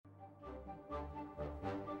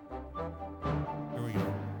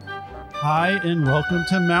Hi, and welcome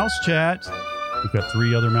to Mouse Chat. We've got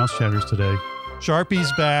 3 other Mouse Chatters today.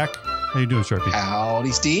 Sharpie's back. How you doing, Sharpie?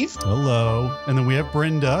 Howdy, Steve. Hello. And then we have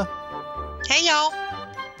Brenda. Hey, y'all.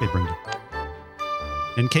 Hey, Brenda.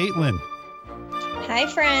 And Caitlin. Hi,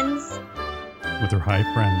 friends. With her hi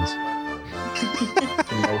friends.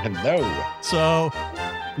 Hello, hello. So,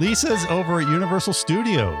 Lisa's over at Universal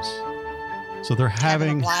Studios. So they're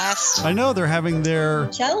having a blast. I know they're having their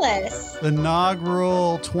Jealous.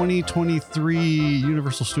 inaugural 2023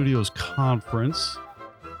 Universal Studios conference,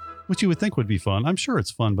 which you would think would be fun. I'm sure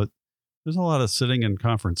it's fun, but there's a lot of sitting in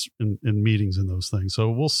conference in meetings and those things.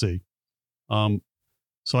 So we'll see. So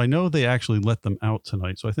I know they actually let them out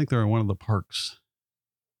tonight. So I think they're in one of the parks.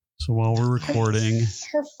 So while we're recording,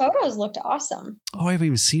 Her photos looked awesome. oh, I haven't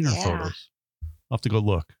even seen her photos. I'll have to go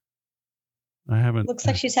look. I haven't. Looks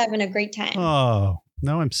like she's having a great time. Oh,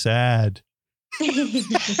 now I'm sad. All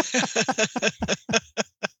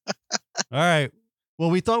right.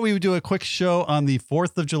 Well, we thought we would do a quick show on the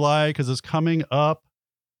 4th of July because it's coming up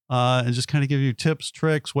and just kind of give you tips,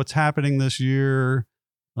 tricks, what's happening this year,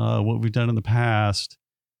 what we've done in the past.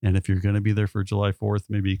 And if you're going to be there for July 4th,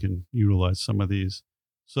 maybe you can utilize some of these.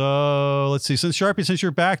 So let's see. Since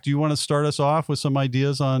you're back, do you want to start us off with some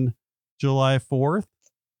ideas on July 4th?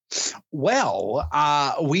 Well,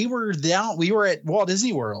 we were at Walt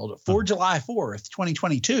Disney World for July 4th,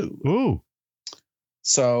 2022. Ooh.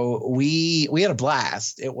 So we had a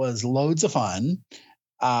blast. It was loads of fun.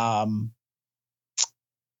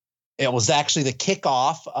 It was actually the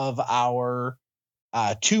kickoff of our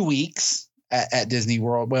 2 weeks at Disney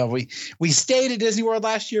World. Well, we stayed at Disney World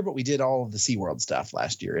last year, but we did all of the SeaWorld stuff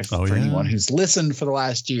last year, for anyone who's listened for the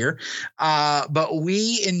last year. But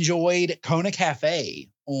we enjoyed Kona Cafe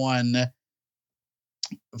on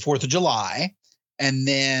 4th of July, and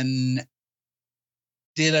then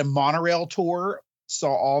did a monorail tour,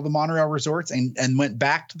 saw all the monorail resorts, and went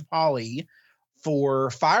back to the Poly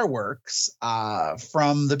for fireworks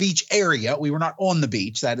from the beach area. We were not on the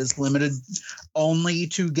beach. That is limited only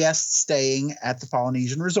to guests staying at the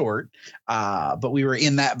Polynesian Resort. But we were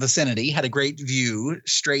in that vicinity, had a great view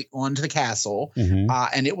straight onto the castle. Mm-hmm.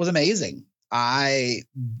 And it was amazing.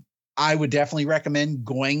 I would definitely recommend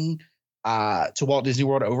going to Walt Disney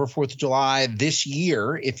World over 4th of July this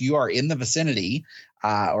year if you are in the vicinity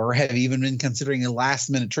or have even been considering a last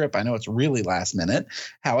minute trip. I know it's really last minute.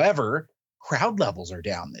 However, crowd levels are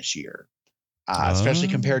down this year, especially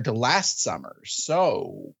compared to last summer.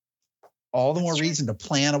 So all the more reason to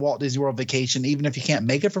plan a Walt Disney World vacation, even if you can't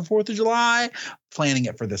make it for 4th of July, planning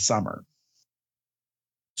it for this summer.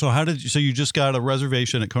 So so you just got a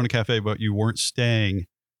reservation at Kona Cafe, but you weren't staying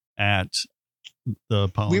at the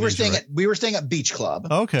Polynesian? We were staying at Beach Club.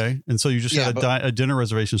 Okay. And so you just had a dinner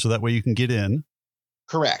reservation so that way you can get in.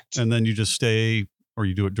 Correct. And then you just stay, or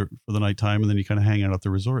you do it for the nighttime, and then you kind of hang out at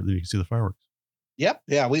the resort, and then you can see the fireworks. Yep.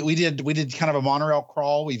 Yeah. We did kind of a monorail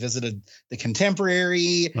crawl. We visited the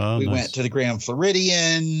Contemporary. We went to the Grand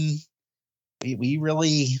Floridian. We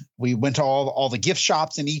went to all the gift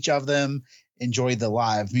shops in each of them, enjoyed the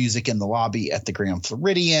live music in the lobby at the Grand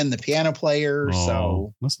Floridian, the piano player. Oh,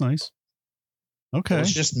 so that's nice. Okay. It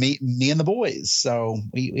was just me and the boys. So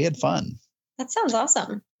we had fun. That sounds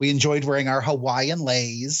awesome. We enjoyed wearing our Hawaiian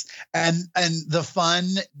leis and the fun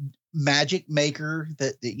magic maker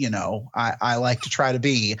that I like to try to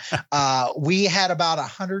be. We had about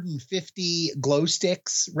 150 glow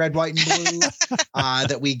sticks, red, white, and blue,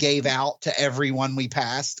 that we gave out to everyone we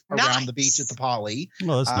passed around the beach at the Poly.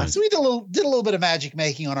 Well, that's nice. So we did a little bit of magic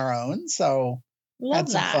making on our own. So had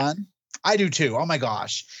some fun. I do too. Oh my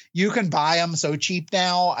gosh. You can buy them so cheap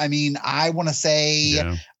now. I mean, I want to say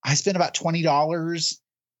I spent about $20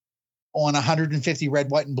 on 150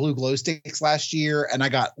 red, white, and blue glow sticks last year, and I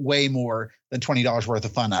got way more than $20 worth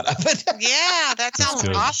of fun out of it. Yeah, that sounds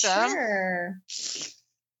awesome. Sure.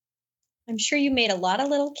 I'm sure you made a lot of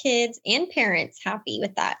little kids and parents happy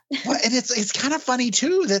with that. Well, and it's kind of funny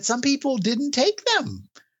too that some people didn't take them.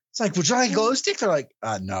 It's like, would you like glow sticks? They're like,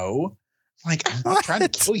 no. Like, I'm not trying to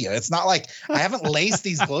kill you. It's not like I haven't laced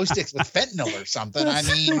these glow sticks with fentanyl or something. I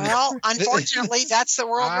mean, well, unfortunately, that's the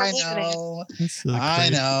world we're living in. So I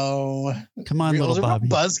know. Come on, little Bobby.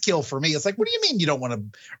 Buzzkill for me. It's like, what do you mean you don't want a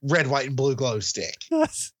red, white, and blue glow stick?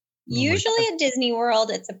 Usually at Disney World,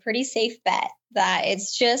 it's a pretty safe bet that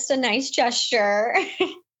it's just a nice gesture.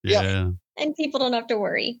 Yeah. And people don't have to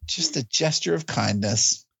worry. Just a gesture of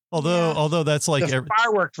kindness. Although that's like the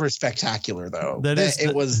fireworks were spectacular, though.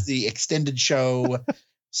 It was the extended show.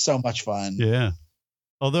 So much fun. Yeah.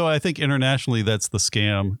 Although I think internationally that's the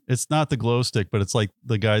scam. It's not the glow stick, but it's like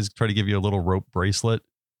the guys try to give you a little rope bracelet.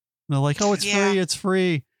 And they're like, oh, it's free. It's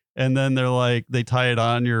free. And then they're like, they tie it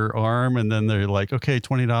on your arm, and then they're like, okay,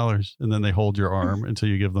 $20. And then they hold your arm until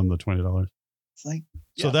you give them the $20. It's like,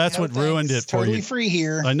 so that's what ruined it for totally you. Free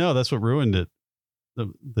here. I know, that's what ruined it.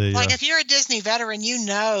 If you're a Disney veteran, you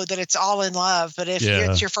know that it's all in love. But if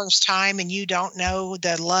it's your first time and you don't know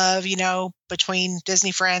the love, between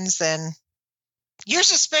Disney friends, then you're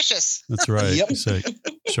suspicious. That's right. Yep. Say,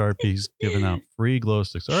 Sharpie's giving out free glow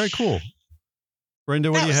sticks. All right, cool.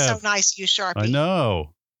 Brenda, what do you have? So nice, you Sharpie. I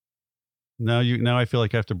know. Now I feel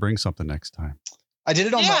like I have to bring something next time. I did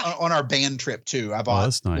it on our band trip too. I bought.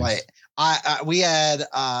 That's nice. We had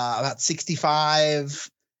about 65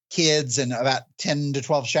 kids and about 10 to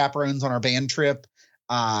 12 chaperones on our band trip,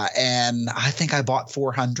 and I think I bought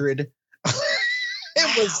 400.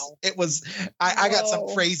 It was. I got some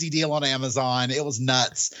crazy deal on Amazon. It was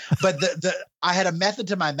nuts. But I had a method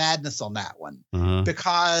to my madness on that one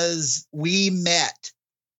because we met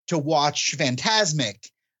to watch Fantasmic.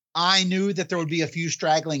 I knew that there would be a few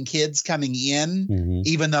straggling kids coming in,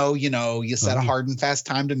 even though, you set a hard and fast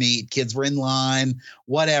time to meet. Kids were in line,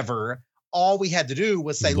 whatever. All we had to do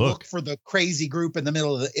was say, look for the crazy group in the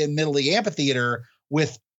middle of the amphitheater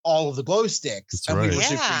with all of the glow sticks. That's right. We were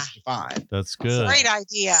super easy to find. That's good. Great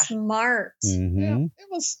idea. Smart. Yeah,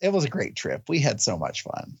 it was a great trip. We had so much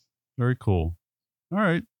fun. Very cool. All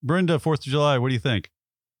right. Brenda, 4th of July. What do you think?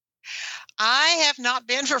 I have not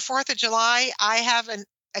been for 4th of July. I have an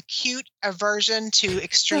acute aversion to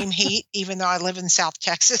extreme heat, even though I live in South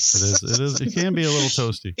Texas. It is. It can be a little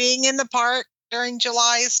toasty. Being in the park during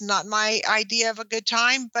July is not my idea of a good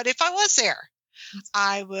time. But if I was there,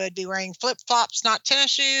 I would be wearing flip-flops, not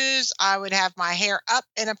tennis shoes. I would have my hair up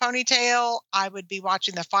in a ponytail. I would be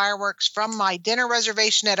watching the fireworks from my dinner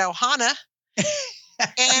reservation at Ohana.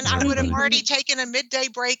 And I would have already taken a midday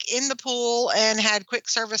break in the pool and had quick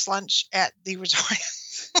service lunch at the resort.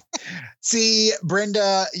 See,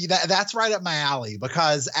 Brenda, that's right up my alley,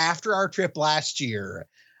 because after our trip last year,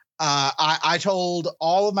 I told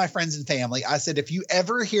all of my friends and family, I said, if you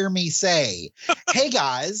ever hear me say, hey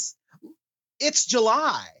guys, it's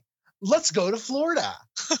July, let's go to Florida.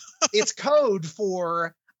 It's code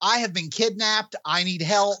for I have been kidnapped. I need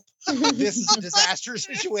help. This is a disaster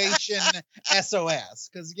situation. SOS.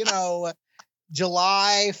 Because,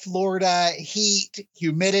 July, Florida, heat,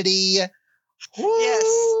 humidity. Woo,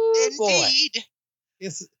 yes, indeed.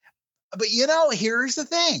 But here's the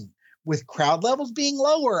thing. With crowd levels being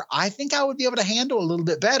lower, I think I would be able to handle a little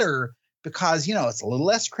bit better because, it's a little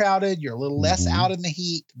less crowded. You're a little less out in the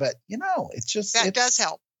heat. But, it's just. That does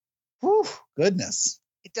help. Whew, goodness.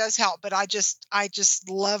 It does help. But I just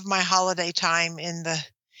love my holiday time in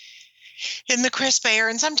the crisp air.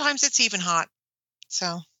 And sometimes it's even hot. So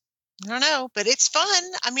I don't know, but it's fun.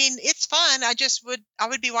 I mean, it's fun. I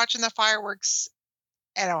would be watching the fireworks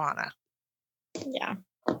at Ohana. Yeah.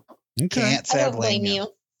 Okay. Can't say I don't blame you.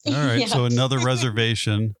 All right. So another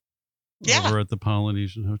reservation over at the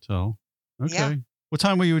Polynesian Hotel. Okay. Yeah. What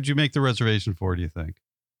time would you make the reservation for, do you think?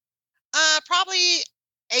 Probably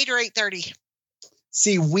 8 or 8:30.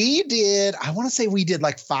 See, I want to say we did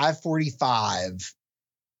like 5:45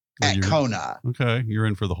 at Kona. Okay. You're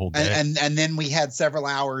in for the whole day. And then we had several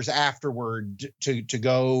hours afterward to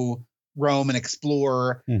go roam and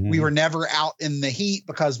explore. We were never out in the heat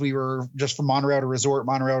because we were just from monorail to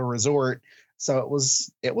resort. So it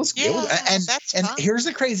was and here's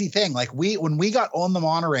the crazy thing. Like when we got on the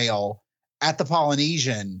monorail at the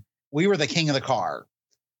Polynesian, we were the king of the car.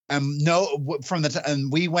 And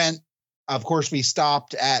we went, of course, we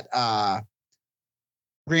stopped at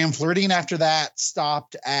Grand Floridian. After that,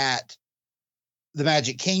 stopped at the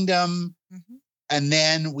Magic Kingdom. And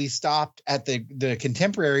then we stopped at the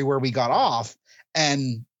Contemporary where we got off,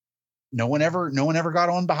 and no one ever got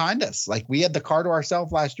on behind us. Like we had the car to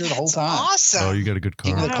ourselves last year the whole time. Awesome. Oh, you got a good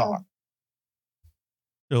car. King of the car.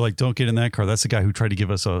 They're like, don't get in that car. That's the guy who tried to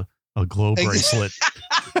give us a glow bracelet.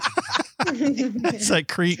 It's that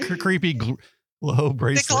creepy glow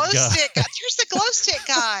bracelet. The glow stick. Here's the glow stick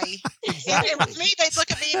guy. And with me, they'd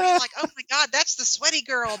look at me and be like, "Oh my God, that's the sweaty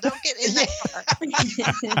girl. Don't get in that car."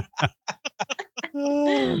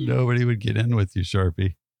 Nobody would get in with you,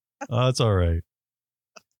 Sharpie. Oh, that's all right.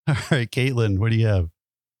 All right, Caitlin, what do you have?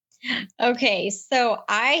 Okay, so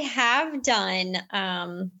I have done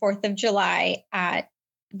 4th of July at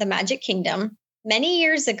the Magic Kingdom many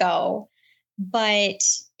years ago, but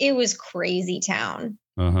it was crazy town.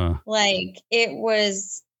 Like it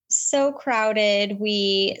was so crowded.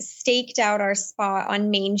 We staked out our spot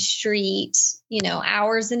on Main Street,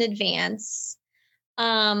 hours in advance.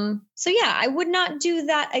 So yeah, I would not do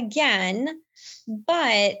that again,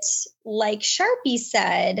 but like Sharpie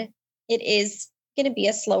said, it is going to be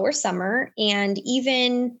a slower summer. And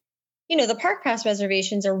even the park pass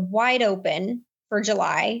reservations are wide open for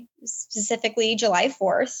July, specifically July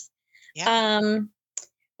 4th. Yeah.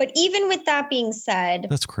 But even with that being said,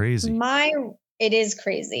 That's crazy. It is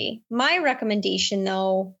crazy. My recommendation,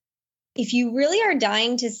 though, if you really are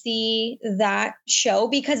dying to see that show,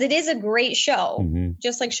 because it is a great show,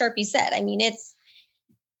 just like Sharpie said. I mean,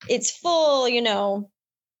 it's full,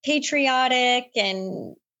 patriotic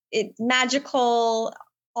and it's magical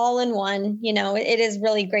all in one. It is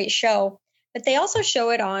really great show. But they also show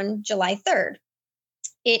it on July 3rd.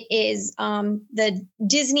 It is the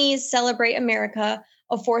Disney's Celebrate America,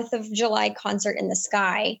 a 4th of July concert in the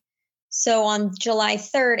sky. So on July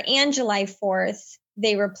 3rd and July 4th,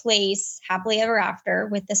 they replace Happily Ever After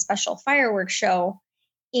with the special fireworks show.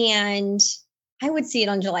 And I would see it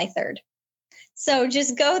on July 3rd. So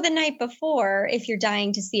just go the night before if you're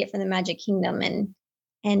dying to see it from the Magic Kingdom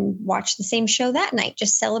and watch the same show that night.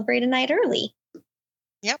 Just celebrate a night early.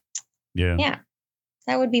 Yep. Yeah. Yeah.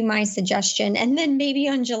 That would be my suggestion. And then maybe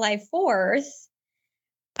on July 4th,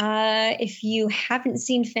 if you haven't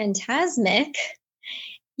seen Fantasmic,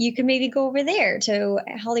 you can maybe go over there to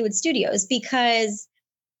Hollywood Studios, because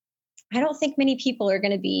I don't think many people are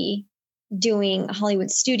going to be doing Hollywood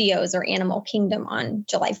Studios or Animal Kingdom on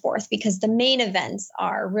July 4th, because the main events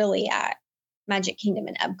are really at Magic Kingdom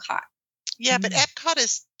and Epcot. Yeah, but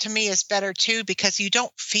Epcot to me is better too, because you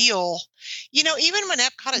don't feel, even when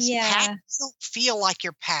Epcot is packed, you don't feel like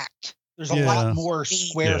you're packed. There's a lot more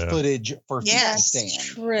square footage for feet to stand.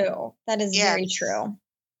 True. That is very true.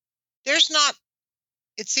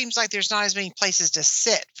 It seems like there's not as many places to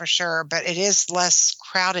sit for sure, but it is less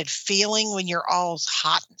crowded feeling when you're all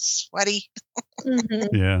hot and sweaty.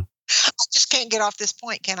 Yeah. I just can't get off this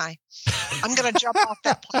point, can I? I'm going to jump off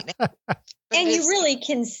that point now. And you really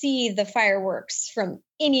can see the fireworks from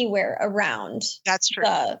anywhere around. That's true.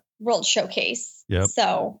 The World Showcase. Yep.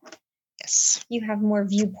 So yes, you have more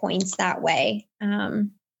viewpoints that way.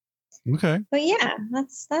 Okay. But yeah,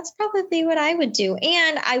 that's probably what I would do.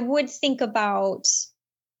 And I would think about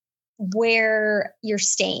where you're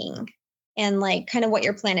staying and like kind of what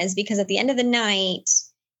your plan is, because at the end of the night,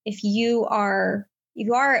 if you are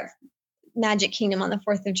at Magic Kingdom on the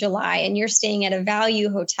 4th of July and you're staying at a value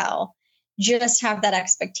hotel, just have that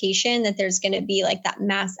expectation that there's going to be like that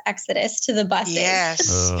mass exodus to the buses.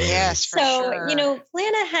 Yes. Yes. For so, sure.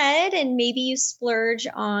 Plan ahead and maybe you splurge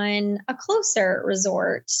on a closer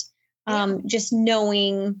resort, just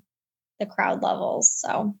knowing the crowd levels.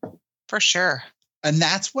 So for sure. And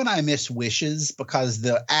that's when I miss Wishes, because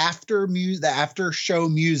the after show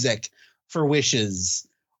music for Wishes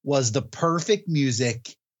was the perfect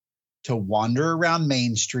music to wander around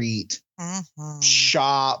Main Street,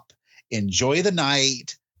 shop, enjoy the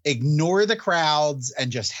night, ignore the crowds,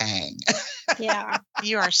 and just hang. Yeah,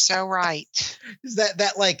 you are so right. Is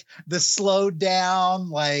that like the slowed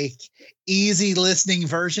down, like easy listening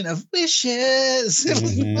version of Wishes?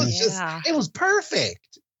 It was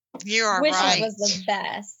perfect. You are Wishes right. was the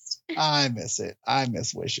best. I miss it. I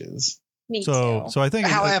miss Wishes. Me too. So I think,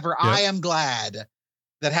 however, I am glad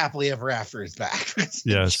that Happily Ever After is back.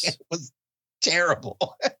 Yes. It was terrible.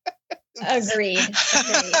 Agreed.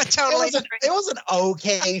 Totally. It was an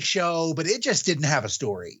okay show, but it just didn't have a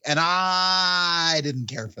story. And I didn't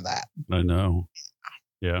care for that. I know.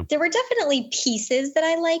 Yeah. There were definitely pieces that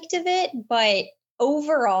I liked of it, but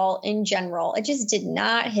overall, in general, it just did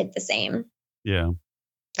not hit the same. Yeah.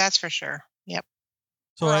 That's for sure. Yep.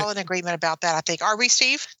 So we're all in agreement about that, I think. Are we,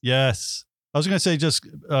 Steve? Yes. I was going to say, just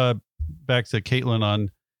back to Caitlin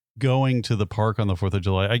on going to the park on the 4th of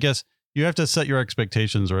July. I guess you have to set your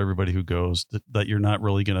expectations, or everybody who goes, that you're not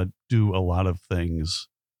really going to do a lot of things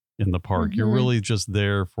in the park. You're really just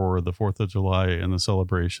there for the 4th of July and the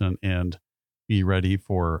celebration, and be ready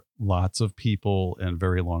for lots of people and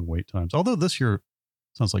very long wait times. Although this year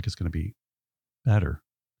sounds like it's going to be better,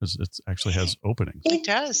 because it actually has openings. It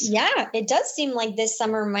does. Yeah, it does seem like this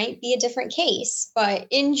summer might be a different case, but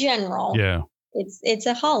in general, it's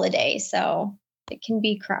a holiday, so it can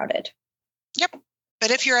be crowded. Yep. But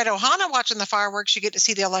if you're at Ohana watching the fireworks, you get to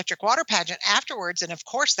see the electric water pageant afterwards, and of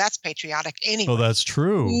course, that's patriotic anyway. Oh, that's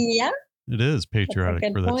true. Yeah, it is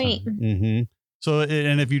patriotic for that point. time. So,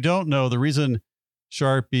 and if you don't know, the reason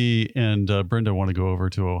Sharpie and Brenda want to go over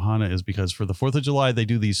to Ohana is because for the 4th of July, they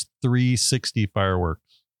do these 360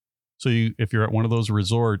 fireworks. So if you're at one of those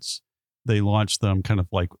resorts, they launch them kind of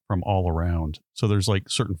like from all around. So there's like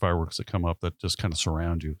certain fireworks that come up that just kind of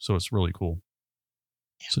surround you. So it's really cool.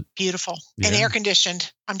 So, beautiful. And air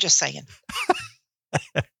conditioned. I'm just saying.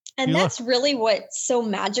 And that's really what's so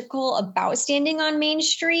magical about standing on Main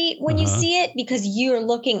Street when you see it, because you're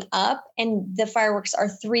looking up and the fireworks are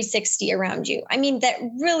 360 around you. I mean, that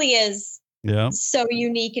really is so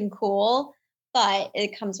unique and cool, but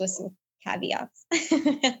it comes with some caveats.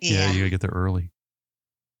 Yeah, you gotta get there early.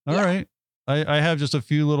 All right. I have just a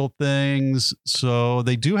few little things. So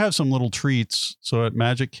they do have some little treats. So at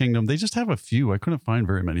Magic Kingdom, they just have a few. I couldn't find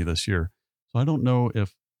very many this year. So I don't know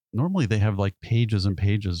if normally they have like pages and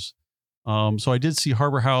pages. So I did see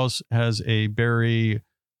Harbor House has a berry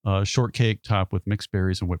shortcake topped with mixed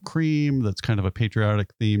berries and whipped cream. That's kind of a patriotic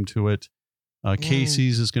theme to it.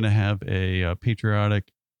 Casey's is going to have a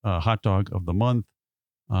patriotic hot dog of the month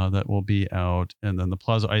that will be out. And then the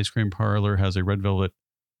Plaza Ice Cream Parlor has a red velvet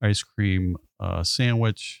ice cream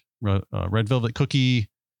sandwich, red velvet cookie,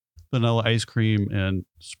 vanilla ice cream, and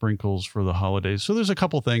sprinkles for the holidays. So there's a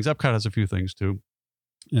couple things. Epcot has a few things too.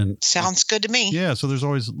 And sounds good to me. Yeah. So there's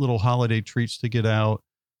always little holiday treats to get out.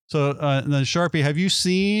 So and then Sharpie, have you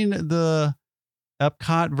seen the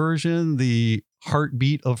Epcot version, the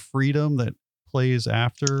Heartbeat of Freedom that plays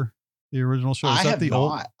after the original show? Is that the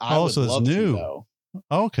old? Oh, so it's new.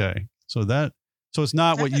 Okay. So it's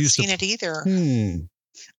not what used to. I haven't seen it either.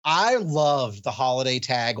 I loved the holiday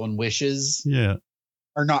tag on Wishes. Yeah.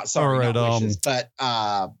 Or not, sorry, not Wishes, but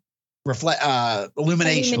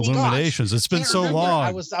Illuminations. It's been so long.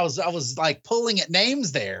 I was like pulling at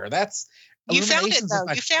names there. That's you found it though.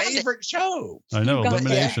 My favorite show. I know,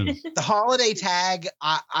 Illuminations. The holiday tag.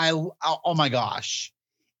 Oh my gosh,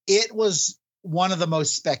 it was one of the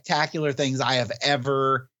most spectacular things I have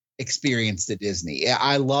ever experienced at Disney.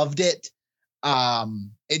 I loved it.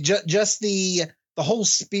 It just the whole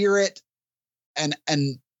spirit and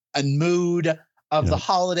mood of the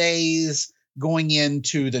holidays going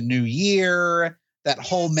into the new year, that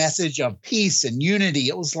whole message of peace and unity.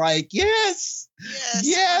 It was like, yes,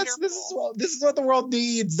 this is what the world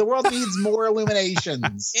needs. The world needs more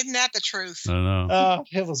Illuminations. Isn't that the truth? I know.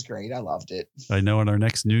 It was great. I loved it. I know in our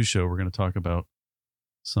next news show, we're going to talk about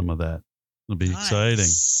some of that. It'll be exciting.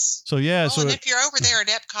 So yeah. And if you're over there at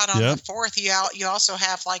Epcot on the 4th, you also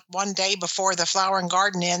have like one day before the Flower and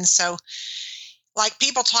Garden ends. So like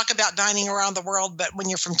people talk about dining around the world, but when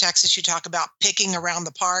you're from Texas, you talk about picking around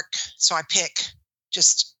the park. So I pick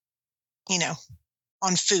just,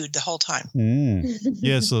 on food the whole time.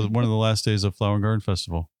 Yeah. So one of the last days of Flower and Garden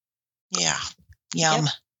Festival. Yeah. Yum.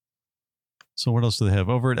 Yep. So what else do they have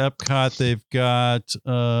over at Epcot? They've got,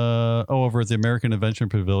 over at the American Adventure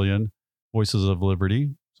Pavilion, Voices of Liberty.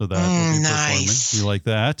 So that will be nice. Performing. You like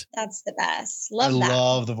that? That's the best. I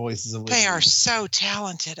love the Voices of Liberty. They are so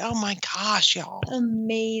talented. Oh my gosh, y'all.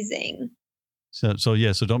 Amazing. So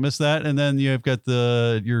don't miss that. And then you've got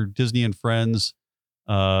your Disney and Friends in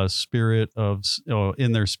their Spirit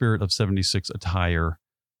of 76 attire.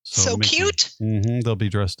 So cute. They'll be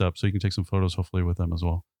dressed up. So you can take some photos hopefully with them as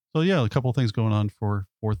well. So yeah, a couple of things going on for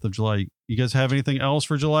 4th of July. You guys have anything else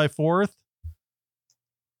for July 4th?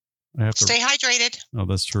 Stay hydrated. Oh,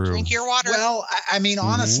 that's true. Drink your water. Well, I mean,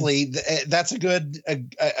 honestly, that's a good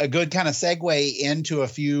kind of segue into a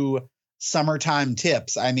few summertime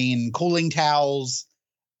tips. I mean, cooling towels,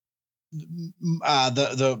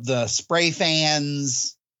 the spray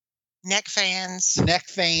fans, neck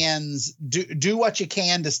fans. Do what you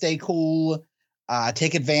can to stay cool.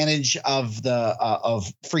 Take advantage of of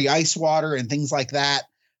free ice water and things like that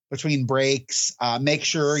between breaks. Make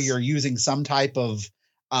sure you're using some type of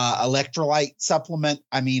electrolyte supplement.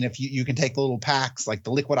 I mean, if you can take the little packs like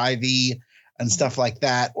the Liquid IV and stuff like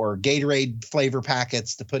that, or Gatorade flavor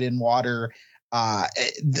packets to put in water.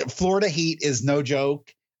 The Florida heat is no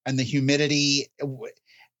joke, and the humidity,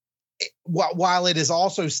 while it is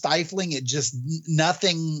also stifling, it just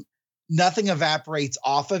nothing evaporates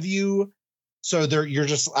off of you. So you're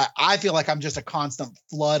just, I feel like I'm just a constant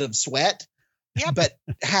flood of sweat. Yep. But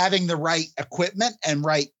having the right equipment and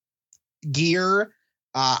right gear,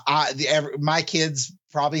 my kids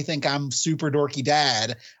probably think I'm super dorky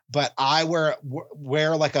dad, but I wear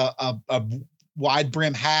like a wide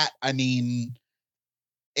brim hat. I mean,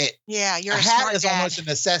 you're a hat is dad. almost a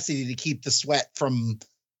necessity to keep the sweat from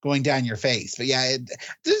going down your face. But yeah,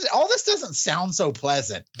 all this doesn't sound so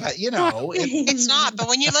pleasant, but it's not. But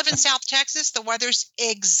when you live in South Texas, the weather's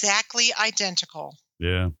exactly identical.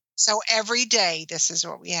 Yeah. So every day, this is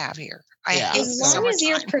what we have here. As long as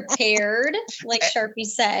you're prepared, like Sharpie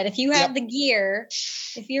said, if you have the gear,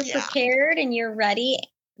 if you're prepared and you're ready,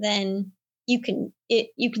 then you can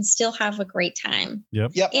still have a great time.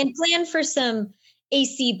 Yep. And plan for some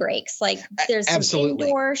AC breaks. Like there's some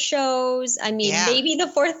indoor shows. I mean, maybe the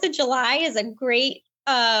 4th of July is a great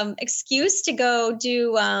excuse to go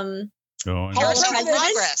do Going Carousel of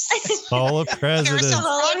Presidents. Progress. Hall of Presidents. Carousel.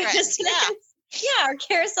 Hall of Progress, Presidents. Yeah, our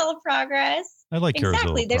Carousel of Progress. I like Carousel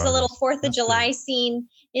Exactly. of There's a little Progress. 4th of That's July good. scene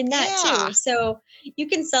in that Yeah. too. So you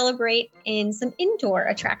can celebrate in some indoor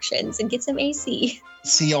attractions and get some AC.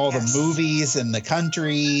 See all Yes. the movies and the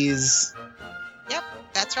countries.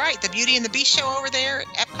 That's right. The Beauty and the Beast show over there at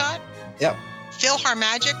Epcot. Yep.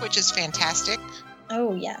 PhilharMagic, which is fantastic.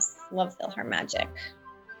 Oh, yes. Love PhilharMagic.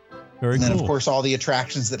 Very And then, cool. of course, all the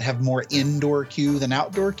attractions that have more indoor queue than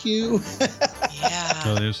outdoor queue. Yeah.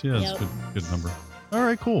 Oh, there's, yeah, it's Yep. good number. All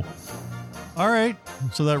right, cool. All right.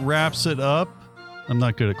 So that wraps it up. I'm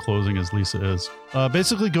not good at closing as Lisa is.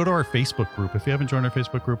 Basically, go to our Facebook group. If you haven't joined our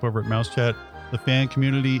Facebook group over at Mouse Chat, the fan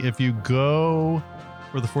community, if you go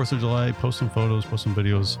for the 4th of July, post some photos, post some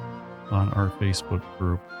videos on our Facebook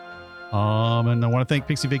group. And I want to thank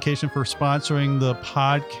Pixie Vacation for sponsoring the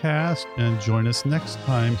podcast, and join us next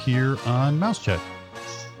time here on Mouse Chat.